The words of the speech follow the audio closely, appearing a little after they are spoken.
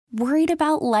Worried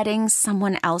about letting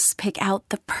someone else pick out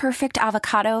the perfect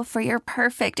avocado for your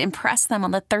perfect impress them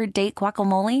on the third date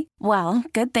guacamole? Well,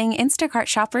 good thing Instacart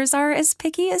shoppers are as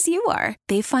picky as you are.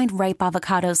 They find ripe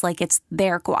avocados like it's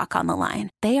their guac on the line.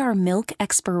 They are milk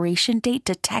expiration date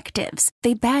detectives.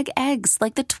 They bag eggs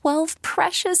like the 12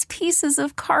 precious pieces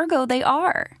of cargo they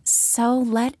are. So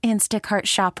let Instacart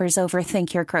shoppers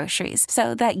overthink your groceries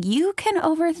so that you can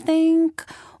overthink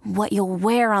what you'll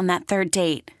wear on that third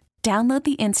date. Download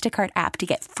the Instacart app to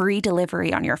get free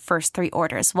delivery on your first 3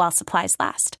 orders while supplies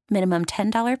last. Minimum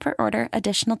 $10 per order.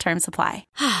 Additional terms apply.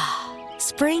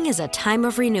 Spring is a time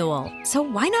of renewal, so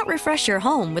why not refresh your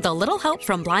home with a little help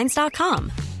from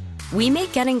Blinds.com? We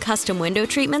make getting custom window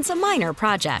treatments a minor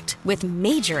project with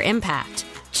major impact.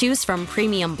 Choose from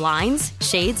premium blinds,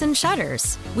 shades, and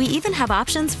shutters. We even have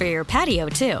options for your patio,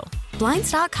 too.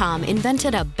 Blinds.com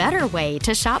invented a better way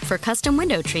to shop for custom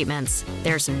window treatments.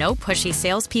 There's no pushy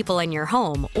salespeople in your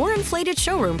home or inflated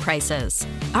showroom prices.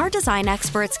 Our design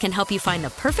experts can help you find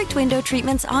the perfect window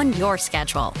treatments on your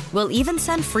schedule. We'll even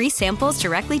send free samples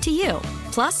directly to you.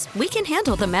 Plus, we can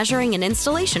handle the measuring and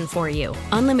installation for you.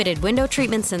 Unlimited window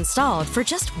treatments installed for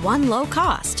just one low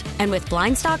cost. And with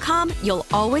Blinds.com, you'll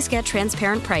always get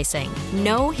transparent pricing.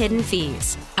 No hidden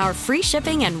fees. Our free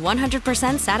shipping and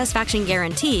 100% satisfaction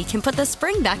guarantee can put the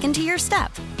spring back into your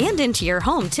step and into your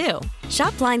home, too.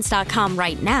 Shop Blinds.com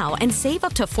right now and save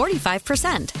up to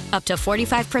 45%. Up to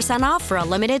 45% off for a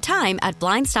limited time at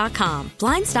Blinds.com.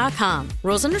 Blinds.com.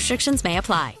 Rules and restrictions may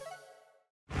apply.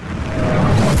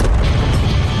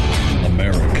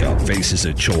 America faces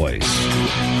a choice.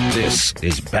 This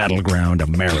is Battleground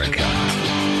America.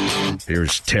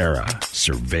 Here's Tara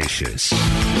Servatius.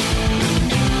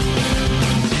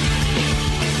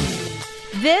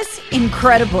 This,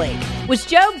 incredibly, was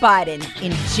Joe Biden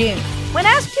in June when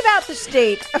asked about the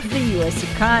state of the U.S.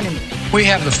 economy. We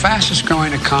have the fastest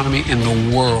growing economy in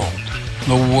the world.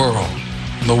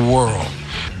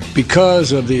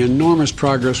 Because of the enormous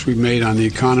progress we've made on the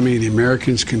economy, the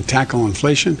Americans can tackle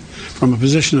inflation from a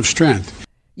position of strength.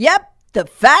 Yep, the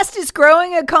fastest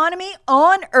growing economy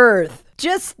on Earth.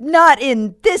 Just not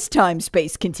in this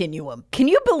time-space continuum. Can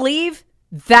you believe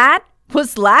that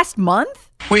was last month?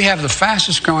 We have the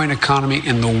fastest growing economy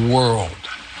in the world.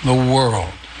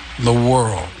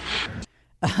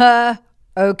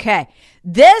 Okay.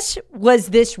 This was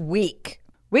this week.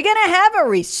 We gonna have a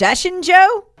recession,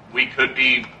 Joe? We could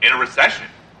be in a recession.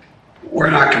 We're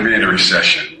not going to be in a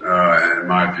recession, in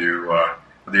my view.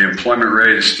 The employment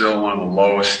rate is still one of the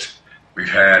lowest we've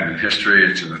had in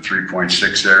history. It's in the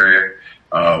 3.6 area.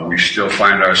 We still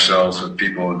find ourselves with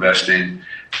people investing.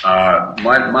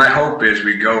 My hope is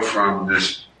we go from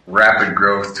this rapid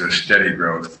growth to steady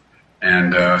growth.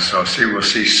 And we'll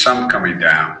see some coming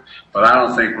down. But I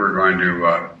don't think we're going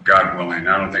to, God willing,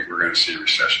 I don't think we're going to see a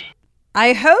recession.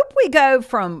 I hope we go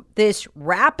from this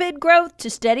rapid growth to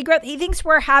steady growth. He thinks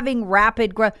we're having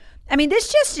rapid growth. I mean, this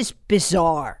just is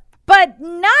bizarre. But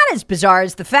not as bizarre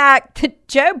as the fact that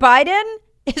Joe Biden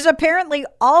is apparently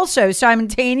also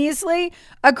simultaneously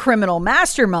a criminal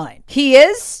mastermind. He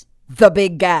is the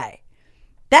big guy.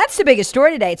 That's the biggest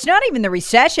story today. It's not even the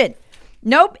recession.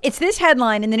 Nope, it's this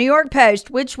headline in the New York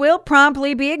Post, which will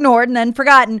promptly be ignored and then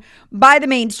forgotten by the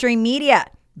mainstream media.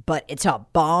 But it's a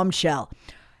bombshell.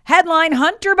 Headline,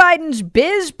 Hunter Biden's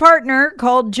biz partner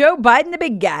called Joe Biden the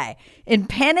big guy in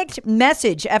panicked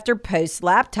message after post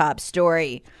laptop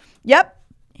story. Yep,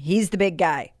 he's the big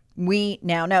guy. We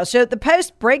now know. So the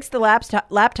Post breaks the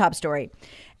laptop story.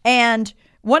 And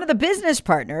one of the business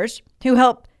partners who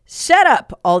helped set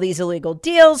up all these illegal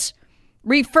deals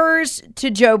refers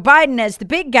to Joe Biden as the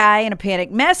big guy in a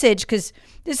panic message because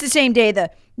this is the same day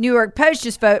the New York Post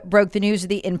just broke the news of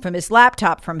the infamous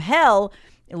laptop from hell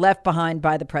left behind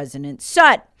by the president's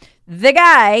son. The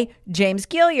guy, James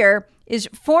Gillier, is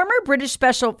former British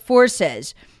Special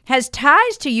Forces, has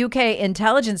ties to UK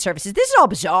intelligence services. This is all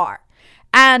bizarre.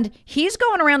 And he's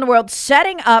going around the world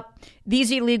setting up these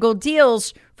illegal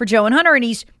deals for Joe and Hunter. And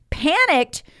he's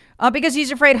panicked because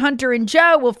he's afraid Hunter and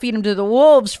Joe will feed him to the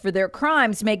wolves for their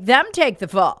crimes, make them take the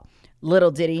fall.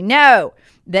 Little did he know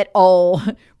that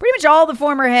pretty much all the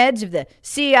former heads of the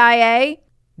CIA,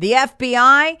 the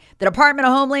FBI, the Department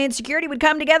of Homeland Security would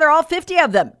come together, all 50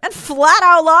 of them, and flat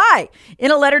out lie in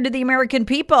a letter to the American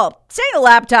people, saying the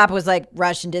laptop was like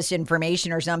Russian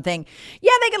disinformation or something.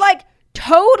 Yeah, they could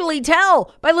totally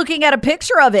tell by looking at a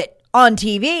picture of it on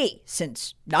TV,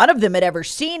 since none of them had ever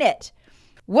seen it.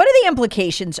 What are the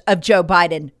implications of Joe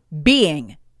Biden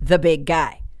being the big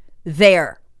guy?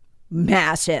 They're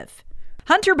massive.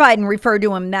 Hunter Biden referred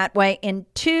to him that way in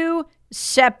 2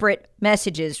 separate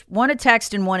messages, one a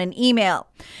text and one an email.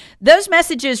 Those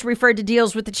messages referred to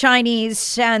deals with the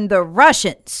Chinese and the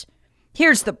Russians.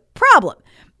 Here's the problem.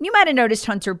 You might have noticed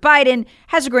Hunter Biden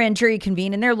has a grand jury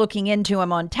convened and they're looking into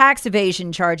him on tax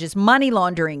evasion charges, money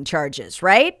laundering charges,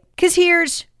 right? Because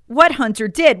here's what Hunter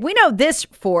did. We know this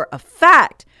for a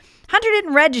fact. Hunter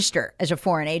didn't register as a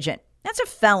foreign agent. That's a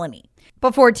felony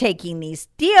before taking these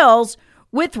deals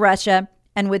with Russia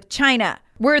and with China,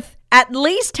 worth at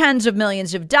least tens of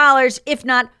millions of dollars, if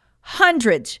not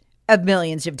hundreds of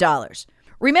millions of dollars.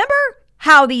 Remember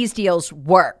how these deals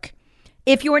work.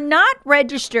 If you're not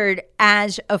registered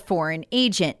as a foreign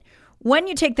agent, when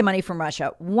you take the money from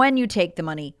Russia, when you take the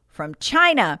money from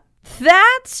China,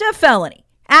 that's a felony.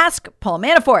 Ask Paul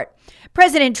Manafort,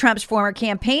 President Trump's former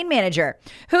campaign manager,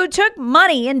 who took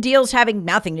money in deals having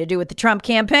nothing to do with the Trump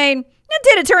campaign and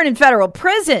did a turn in federal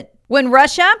prison. When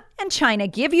Russia and China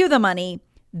give you the money,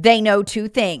 they know two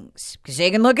things, because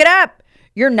they can look it up.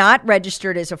 You're not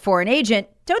registered as a foreign agent,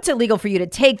 so it's illegal for you to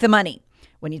take the money.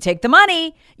 When you take the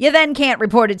money, you then can't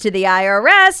report it to the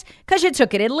IRS because you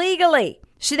took it illegally.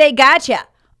 So they got you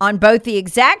on both the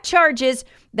exact charges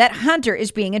that Hunter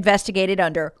is being investigated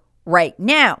under right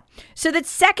now. So the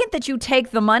second that you take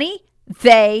the money,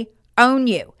 they own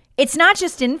you. It's not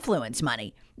just influence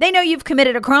money. They know you've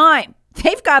committed a crime.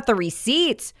 They've got the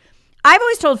receipts. I've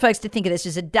always told folks to think of this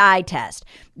as a dye test.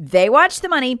 They watch the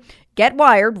money get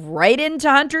wired right into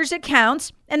Hunter's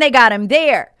accounts, and they got him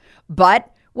there.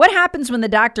 But what happens when the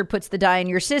doctor puts the dye in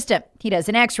your system? He does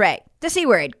an x-ray to see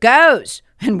where it goes.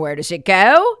 And where does it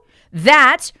go?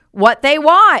 That's what they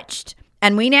watched.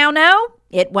 And we now know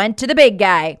it went to the big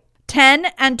guy. 10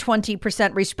 and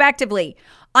 20% respectively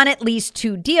on at least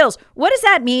two deals. What does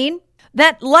that mean?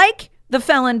 That like the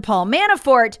felon Paul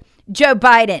Manafort, Joe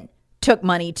Biden took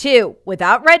money too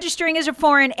without registering as a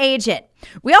foreign agent.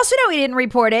 We also know he didn't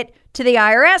report it to the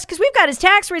IRS because we've got his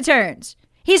tax returns.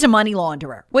 He's a money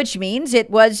launderer, which means it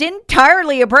was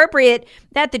entirely appropriate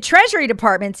that the Treasury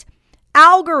Department's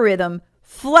algorithm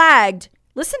flagged,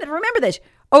 remember this,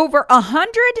 over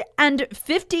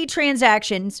 150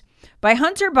 transactions by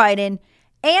Hunter Biden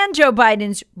and Joe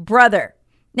Biden's brother.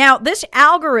 Now, this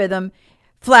algorithm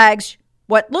flags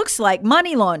what looks like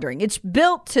money laundering. It's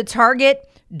built to target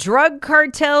drug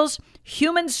cartels,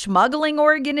 human smuggling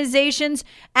organizations,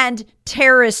 and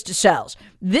terrorist cells.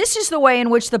 This is the way in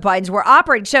which the Bidens were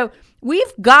operating. So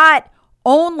we've got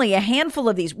only a handful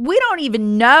of these. We don't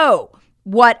even know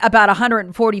what about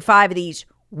 145 of these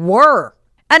were.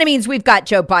 And it means we've got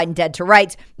Joe Biden dead to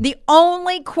rights. The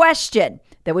only question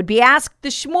that would be asked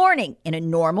this morning in a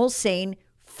normal, sane,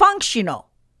 functional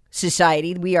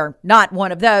society, we are not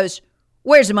one of those.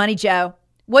 Where's the money, Joe?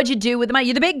 What'd you do with the money?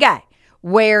 You're the big guy.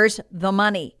 Where's the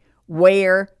money?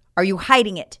 Where are you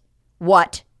hiding it?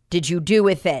 What did you do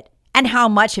with it? And how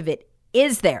much of it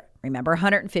is there? Remember,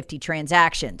 150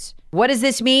 transactions. What does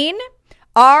this mean?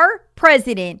 Our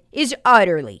president is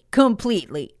utterly,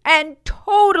 completely, and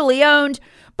totally owned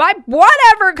by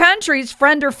whatever country's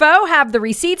friend or foe have the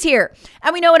receipts here.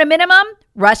 And we know at a minimum,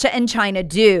 Russia and China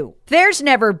do. There's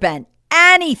never been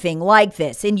anything like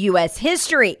this in U.S.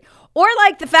 history, or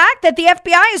like the fact that the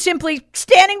FBI is simply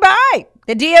standing by,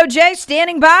 the DOJ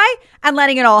standing by and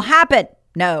letting it all happen.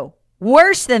 No,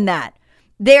 worse than that.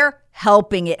 They're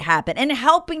helping it happen and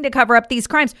helping to cover up these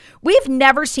crimes. We've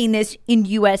never seen this in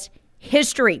U.S.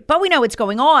 history, but we know what's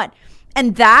going on.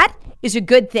 And that is a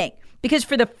good thing, because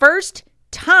for the first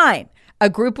time, a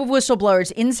group of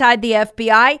whistleblowers inside the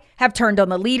FBI have turned on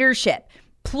the leadership.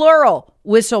 Plural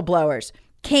whistleblowers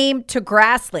came to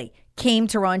Grassley, came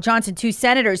to Ron Johnson, two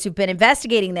senators who've been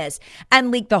investigating this and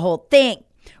leaked the whole thing.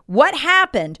 What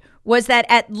happened was that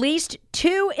at least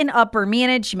two in upper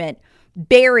management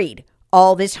buried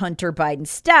all this Hunter Biden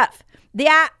stuff. The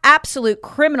absolute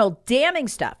criminal damning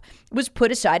stuff was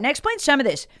put aside. And I explained some of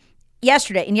this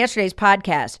in yesterday's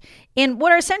podcast in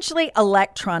what are essentially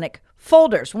electronic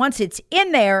folders. Once it's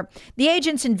in there, the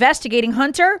agents investigating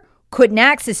Hunter couldn't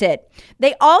access it.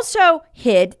 They also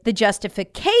hid the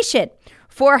justification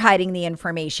for hiding the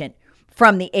information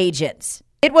from the agents.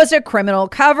 It was a criminal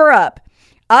cover-up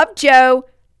of Joe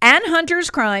and Hunter's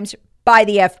crimes by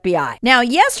the FBI. Now,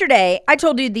 yesterday, I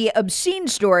told you the obscene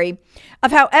story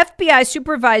of how FBI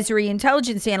supervisory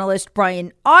intelligence analyst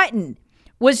Brian Otten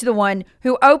was the one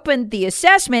who opened the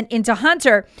assessment into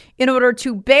Hunter in order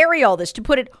to bury all this, to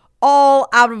put it all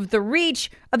out of the reach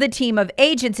of the team of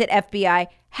agents at FBI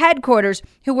headquarters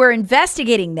who were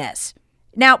investigating this.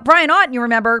 Now, Brian Otten, you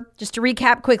remember, just to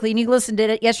recap quickly, and you listened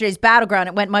to it yesterday's Battleground,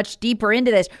 it went much deeper into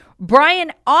this.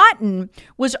 Brian Otten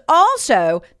was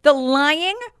also the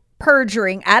lying,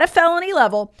 perjuring at a felony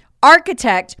level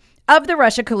architect of the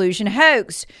Russia collusion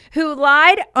hoax, who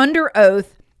lied under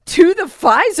oath to the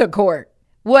FISA court,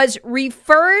 was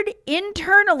referred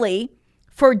internally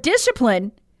for discipline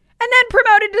and then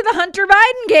promoted to the Hunter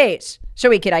Biden case. So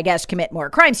he could, I guess, commit more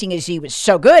crimes, seeing as he was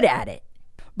so good at it.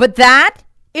 But that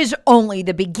is only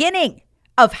the beginning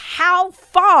of how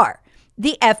far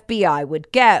the FBI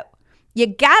would go. You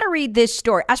got to read this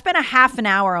story. I spent a half an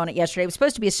hour on it yesterday. It was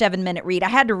supposed to be a 7-minute read. I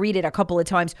had to read it a couple of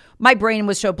times. My brain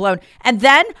was so blown. And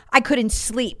then I couldn't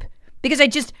sleep because I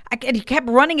kept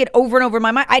running it over and over in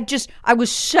my mind. I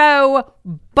was so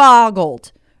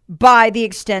boggled by the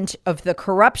extent of the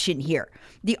corruption here.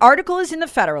 The article is in the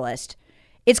Federalist.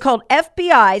 It's called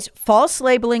FBI's False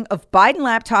Labeling of Biden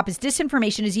Laptop as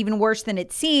Disinformation is Even Worse Than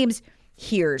It Seems.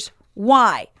 Here's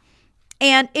why.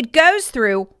 And it goes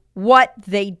through what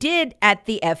they did at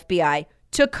the FBI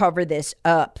to cover this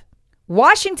up.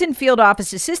 Washington Field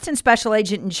Office Assistant Special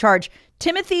Agent in Charge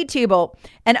Timothy Thibault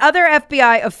and other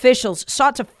FBI officials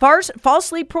sought to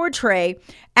falsely portray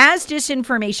as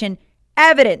disinformation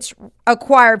evidence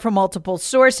acquired from multiple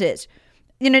sources.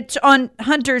 And it's on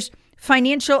Hunter's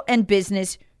financial and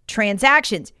business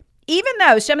transactions, even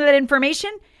though some of that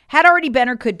information had already been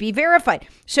or could be verified.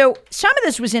 So some of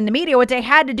this was in the media. What they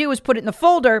had to do was put it in the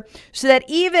folder so that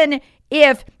even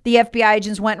if the FBI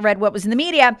agents went and read what was in the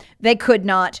media, they could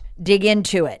not dig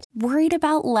into it. Worried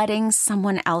about letting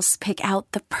someone else pick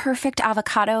out the perfect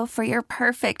avocado for your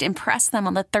perfect impress them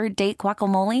on the third date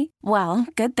guacamole? Well,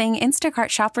 good thing Instacart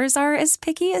shoppers are as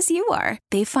picky as you are.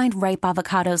 They find ripe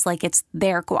avocados like it's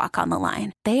their guac on the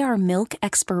line. They are milk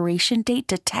expiration date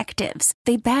detectives.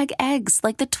 They bag eggs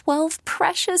like the 12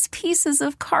 precious pieces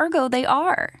of cargo they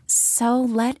are. So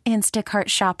let Instacart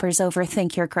shoppers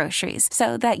overthink your groceries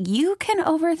so that you can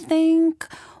overthink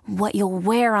what you'll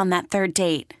wear on that third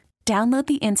date. Download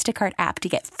the Instacart app to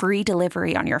get free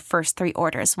delivery on your first 3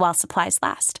 orders while supplies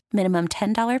last. Minimum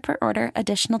 $10 per order.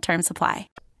 Additional terms apply.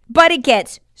 But it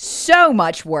gets so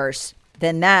much worse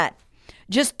than that.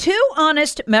 Just 2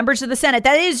 honest members of the Senate,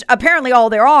 that is apparently all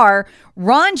there are,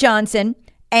 Ron Johnson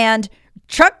and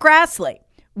Chuck Grassley,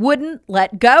 wouldn't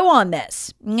let go on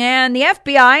this. And the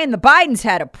FBI and the Bidens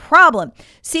had a problem.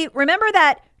 See, remember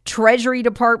that Treasury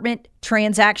Department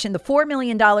transaction, the $4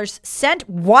 million sent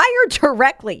wired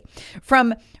directly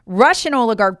from Russian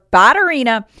oligarch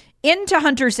Baturina into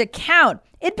Hunter's account.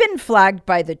 It'd been flagged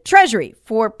by the Treasury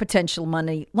for potential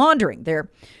money laundering. Their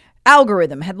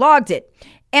algorithm had logged it,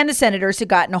 and the senators had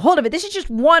gotten a hold of it. This is just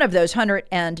one of those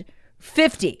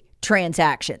 150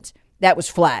 transactions that was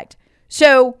flagged.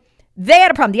 So they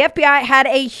had a problem. The FBI had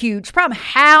a huge problem.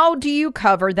 How do you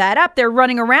cover that up? They're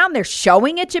running around. They're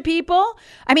showing it to people.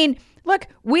 I mean, look,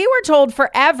 we were told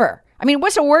forever. I mean,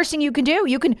 what's the worst thing you can do?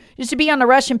 You can just be on the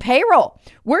Russian payroll.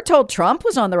 We're told Trump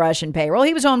was on the Russian payroll.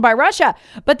 He was owned by Russia.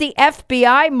 But the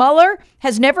FBI, Mueller,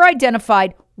 has never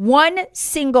identified one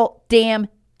single damn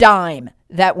dime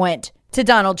that went to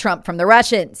Donald Trump from the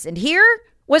Russians. And here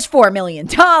was $4 million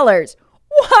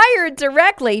wired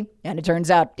directly, and it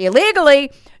turns out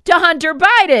illegally, to Hunter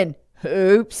Biden.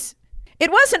 Oops.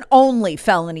 It wasn't only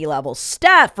felony level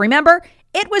stuff. Remember,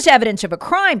 it was evidence of a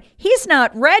crime. He's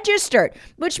not registered,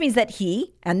 which means that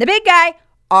he and the big guy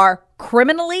are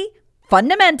criminally,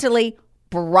 fundamentally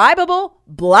bribable,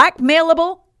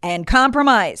 blackmailable, and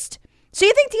compromised. So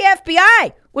you think the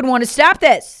FBI would want to stop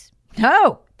this?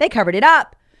 No, they covered it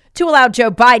up to allow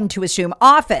Joe Biden to assume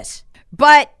office.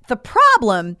 But the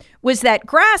problem was that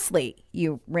Grassley,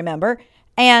 you remember,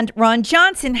 and Ron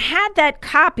Johnson had that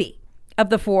copy of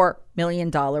the $4 million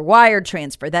wire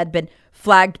transfer that had been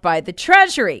flagged by the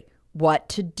Treasury. What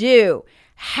to do?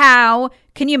 How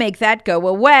can you make that go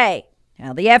away?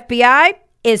 Now, the FBI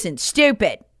isn't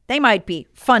stupid. They might be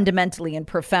fundamentally and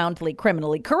profoundly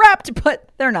criminally corrupt,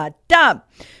 but they're not dumb.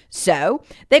 So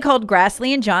they called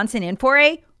Grassley and Johnson in for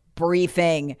a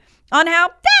briefing on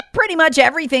how pretty much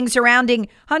everything surrounding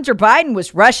Hunter Biden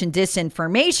was Russian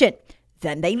disinformation.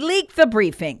 Then they leaked the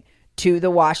briefing to the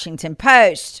Washington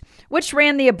Post, which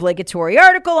ran the obligatory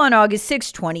article on August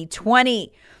 6,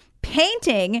 2020,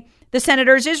 painting the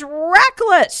senators as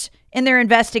reckless in their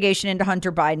investigation into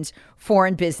Hunter Biden's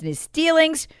foreign business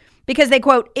dealings because they,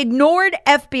 quote, ignored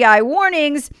FBI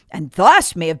warnings and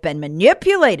thus may have been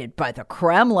manipulated by the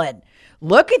Kremlin.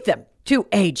 Look at them. 2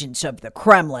 agents of the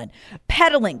Kremlin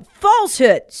peddling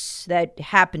falsehoods that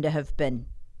happen to have been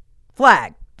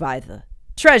flagged by the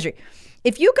Treasury.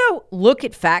 If you go look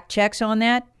at fact checks on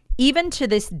that, even to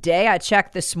this day, I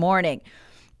checked this morning,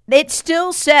 it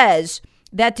still says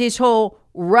that this whole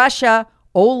Russia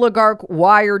oligarch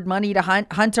wired money to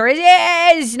Hunter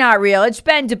is not real. It's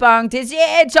been debunked.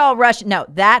 It's all Russian. No,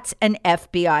 that's an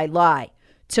FBI lie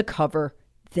to cover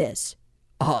this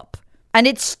up. And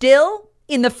it's still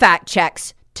in the fact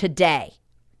checks today.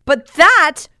 But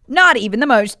that's not even the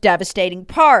most devastating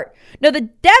part. No, the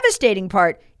devastating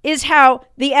part is how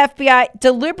the FBI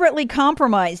deliberately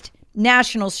compromised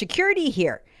national security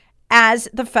here, as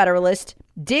the Federalist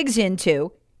digs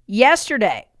into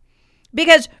yesterday.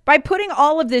 Because by putting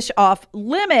all of this off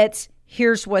limits,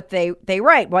 here's what they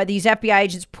write. Why these FBI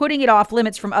agents putting it off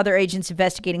limits from other agents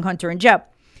investigating Hunter and Joe.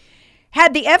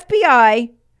 Had the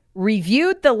FBI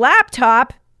reviewed the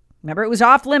laptop, remember it was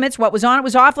off limits, what was on it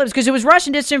was off limits because it was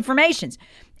Russian disinformation.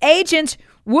 Agents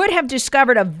would have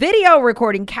discovered a video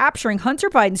recording capturing Hunter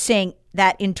Biden saying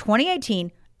that in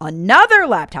 2018, another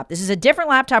laptop, this is a different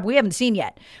laptop we haven't seen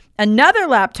yet, another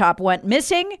laptop went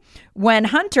missing when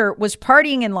Hunter was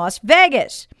partying in Las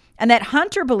Vegas, and that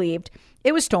Hunter believed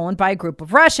it was stolen by a group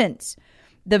of Russians.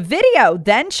 The video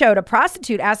then showed a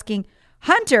prostitute asking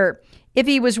Hunter if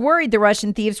he was worried the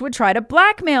Russian thieves would try to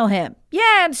blackmail him.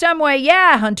 Yeah, in some way,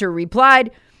 yeah, Hunter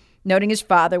replied, noting his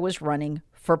father was running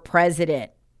for president.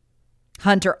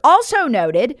 Hunter also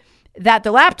noted that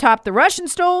the laptop the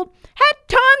Russians stole had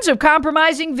tons of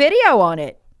compromising video on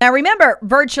it. Now remember,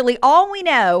 virtually all we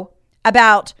know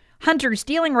about Hunter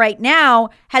stealing right now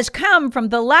has come from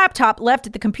the laptop left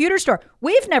at the computer store.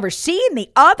 We've never seen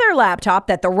the other laptop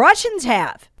that the Russians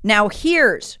have. Now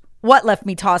here's what left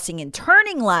me tossing and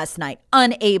turning last night,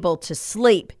 unable to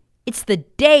sleep. It's the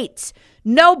dates.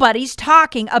 Nobody's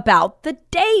talking about the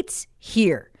dates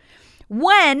here.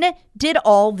 When did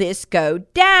all this go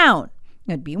down?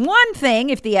 It'd be one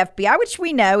thing if the FBI, which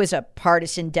we know is a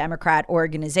partisan Democrat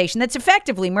organization that's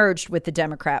effectively merged with the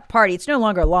Democrat Party. It's no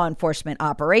longer a law enforcement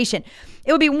operation.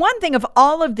 It would be one thing if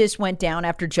all of this went down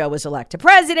after Joe was elected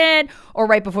president or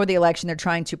right before the election. They're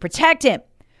trying to protect him.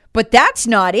 But that's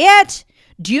not it.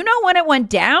 Do you know when it went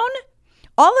down?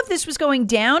 All of this was going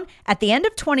down at the end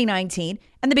of 2019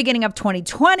 and the beginning of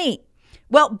 2020.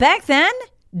 Well, back then,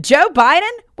 Joe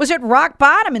Biden was at rock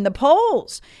bottom in the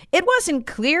polls. It wasn't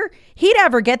clear he'd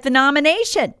ever get the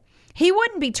nomination. He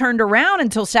wouldn't be turned around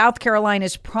until South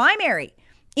Carolina's primary.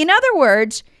 In other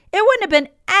words, it wouldn't have been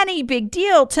any big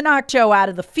deal to knock Joe out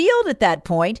of the field at that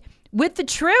point with the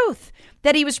truth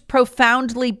that he was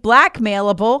profoundly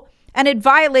blackmailable and had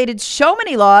violated so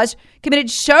many laws, committed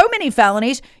so many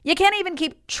felonies, you can't even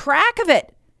keep track of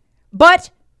it.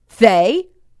 But they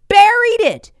buried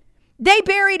it. They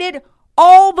buried it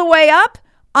all the way up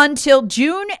until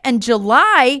June and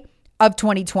July of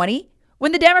 2020,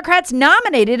 when the Democrats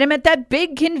nominated him at that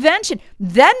big convention.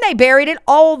 Then they buried it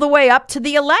all the way up to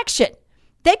the election.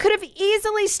 They could have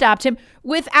easily stopped him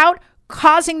without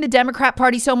causing the Democrat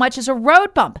Party so much as a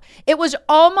road bump. It was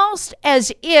almost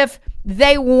as if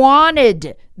they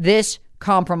wanted this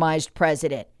compromised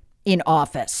president in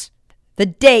office. The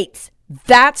dates,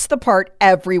 that's the part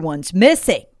everyone's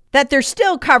missing. That they're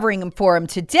still covering him for him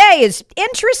today is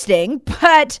interesting,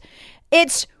 but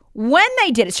it's when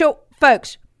they did it. So,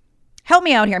 folks, help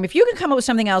me out here. I mean, if you can come up with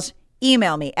something else,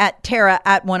 email me at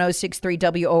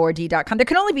tara@1063word.com. There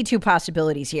can only be two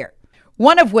possibilities here.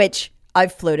 One of which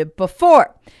I've floated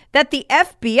before, that the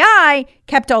FBI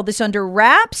kept all this under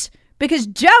wraps because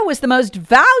Joe was the most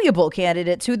valuable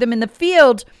candidate to them in the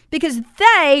field because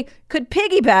they could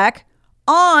piggyback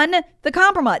on the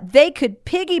compromise. They could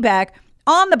piggyback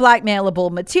on the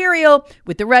blackmailable material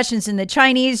with the Russians and the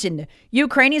Chinese and the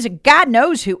Ukrainians and God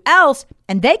knows who else.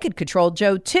 And they could control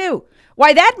Joe too.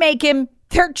 Why, that'd make him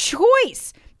their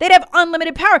choice. They'd have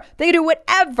unlimited power. They could do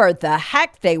whatever the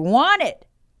heck they wanted.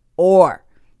 Or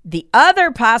the other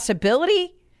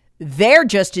possibility, they're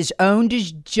just as owned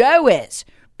as Joe is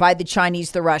by the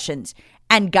Chinese, the Russians,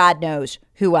 and God knows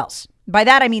who else. By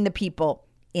that, I mean the people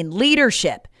in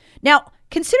leadership. Now,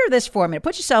 consider this for a minute.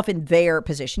 Put yourself in their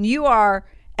position. You are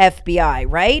FBI,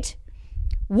 right?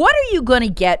 What are you going to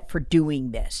get for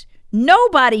doing this?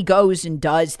 Nobody goes and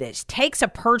does this, takes a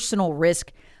personal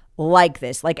risk like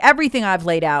this, like everything I've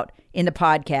laid out in the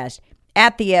podcast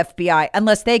at the FBI,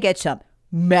 unless they get some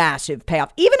massive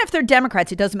payoff. Even if they're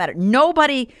Democrats, it doesn't matter.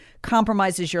 Nobody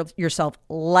compromises yourself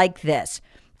like this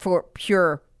for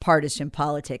pure partisan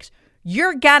politics.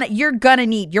 You're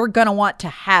gonna want to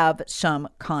have some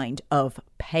kind of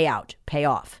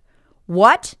payoff.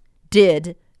 What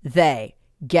did they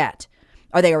get?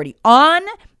 Are they already on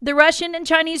the Russian and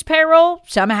Chinese payroll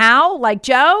somehow, like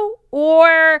Joe?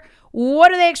 Or what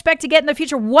do they expect to get in the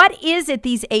future? What is it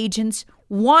these agents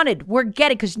wanted? We're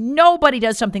getting, because nobody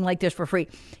does something like this for free,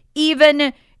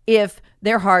 even if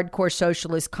they're hardcore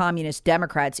socialist, communist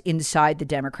Democrats inside the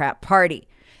Democrat Party.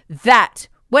 That's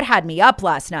what had me up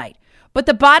last night. But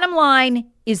the bottom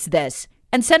line is this,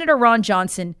 and Senator Ron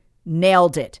Johnson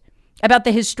nailed it. about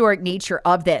the historic nature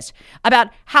of this, about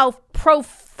how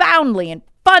profoundly and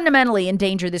fundamentally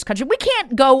endanger this country. We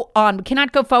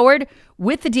cannot go forward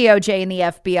with the DOJ and the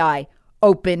FBI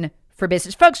open for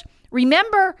business. Folks,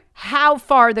 remember how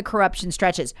far the corruption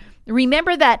stretches.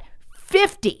 Remember that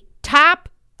 50 top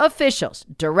officials,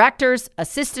 directors,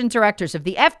 assistant directors of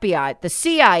the FBI, the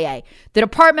CIA, the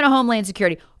Department of Homeland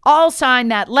Security, all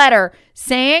signed that letter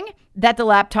saying that the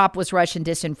laptop was Russian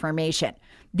disinformation.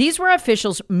 These were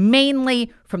officials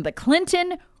mainly from the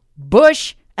Clinton,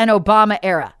 Bush, and Obama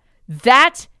era.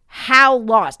 That's how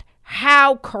lost,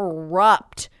 how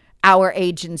corrupt our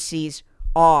agencies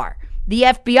are. The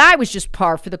FBI was just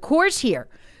par for the course here.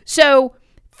 So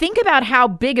think about how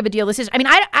big of a deal this is. I mean,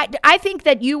 I think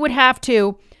that you would have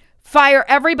to fire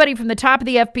everybody from the top of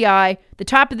the FBI, the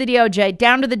top of the DOJ,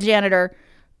 down to the janitor,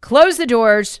 close the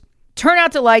doors, turn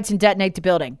out the lights, and detonate the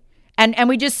building. And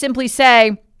we just simply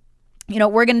say,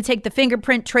 we're going to take the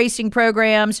fingerprint tracing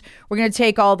programs, we're going to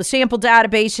take all the sample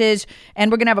databases,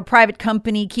 and we're going to have a private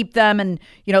company keep them and,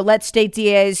 let state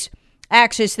DAs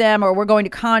access them, or we're going to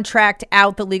contract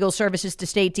out the legal services to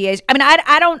state DAs. I mean,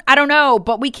 I don't know,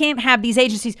 but we can't have these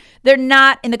agencies. They're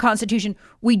not in the Constitution.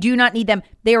 We do not need them.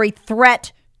 They are a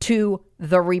threat to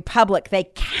the republic. They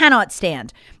cannot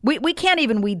stand. We can't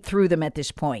even weed through them at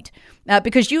this point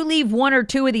because you leave one or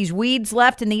two of these weeds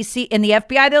left in the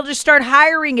FBI, they'll just start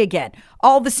hiring again,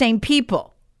 all the same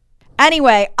people.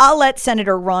 Anyway, I'll let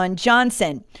Senator Ron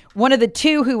Johnson, one of the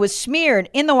two who was smeared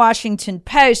in the Washington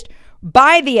Post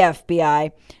by the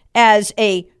FBI as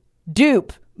a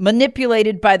dupe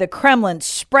manipulated by the Kremlin,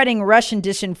 spreading Russian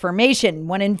disinformation,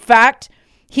 when in fact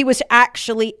he was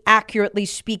actually accurately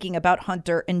speaking about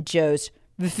Hunter and Joe's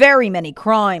very many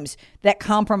crimes that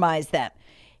compromised them.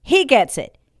 He gets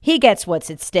it. He gets what's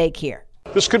at stake here.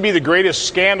 This could be the greatest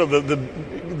scandal,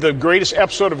 the greatest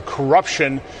episode of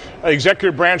corruption,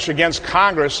 executive branch against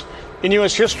Congress in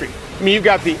U.S. history. I mean, you've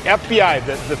got the FBI,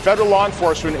 the federal law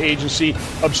enforcement agency,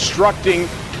 obstructing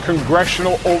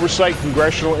congressional oversight,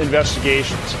 congressional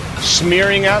investigations,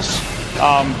 smearing us.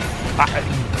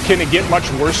 Can it get much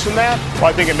worse than that? Well,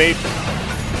 I think it may.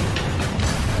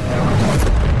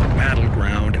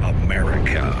 Battleground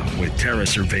America with Tara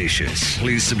Servatius.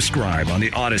 Please subscribe on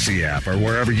the Odyssey app or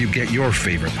wherever you get your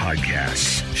favorite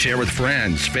podcasts. Share with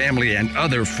friends, family, and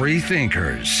other free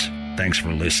thinkers. Thanks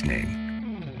for listening.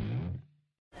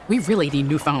 We really need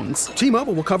new phones.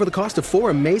 T-Mobile will cover the cost of 4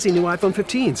 amazing new iPhone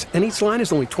 15s, and each line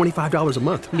is only $25 a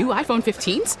month. New iPhone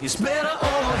 15s? It's better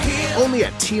over here. Only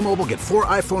at T-Mobile, get 4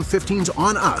 iPhone 15s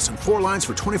on us and 4 lines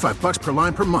for $25 per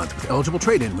line per month with eligible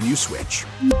trade-in when you switch.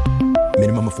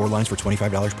 Minimum of 4 lines for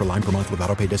 $25 per line per month with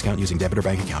autopay discount using debit or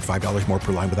bank account. $5 more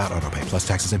per line without autopay, plus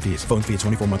taxes and fees. Phone fee at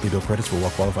 24 monthly bill credits for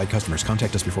well-qualified customers.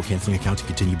 Contact us before canceling account to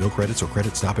continue bill credits or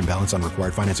credit stop and balance on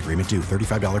required finance agreement due.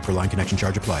 $35 per line connection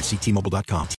charge applies. See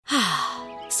T-Mobile.com.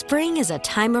 Spring is a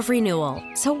time of renewal,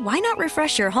 so why not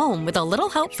refresh your home with a little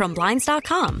help from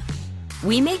Blinds.com?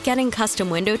 We make getting custom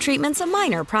window treatments a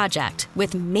minor project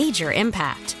with major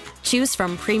impact. Choose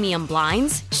from premium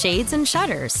blinds, shades, and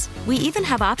shutters. We even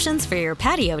have options for your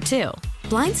patio, too.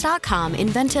 Blinds.com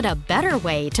invented a better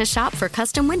way to shop for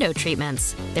custom window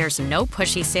treatments. There's no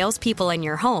pushy salespeople in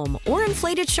your home or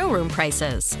inflated showroom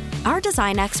prices. Our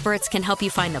design experts can help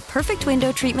you find the perfect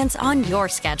window treatments on your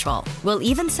schedule. We'll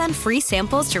even send free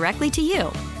samples directly to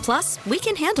you. Plus, we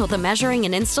can handle the measuring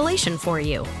and installation for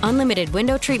you. Unlimited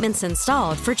window treatments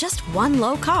installed for just one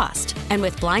low cost. And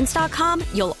with Blinds.com,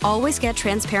 you'll always get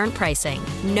transparent pricing.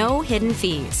 No hidden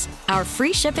fees. Our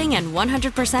free shipping and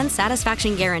 100%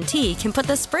 satisfaction guarantee can put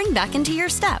the spring back into your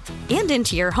step and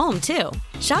into your home, too.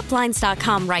 Shop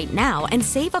Blinds.com right now and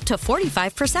save up to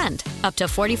 45%. Up to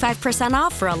 45%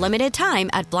 off for a limited time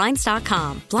at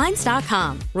Blinds.com.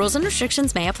 Blinds.com. Rules and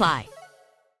restrictions may apply.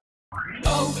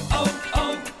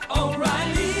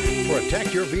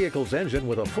 Protect your vehicle's engine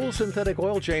with a full synthetic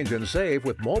oil change and save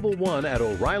with Mobile One at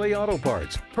O'Reilly Auto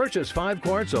Parts. Purchase 5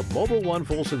 quarts of Mobile One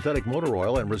full synthetic motor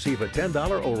oil and receive a $10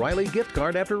 O'Reilly gift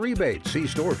card after rebate. See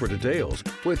store for details.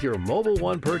 With your Mobile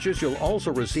One purchase, you'll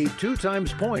also receive 2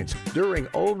 times points during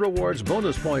O Rewards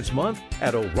Bonus Points Month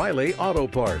at O'Reilly Auto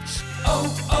Parts.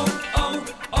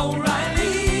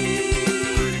 O'Reilly.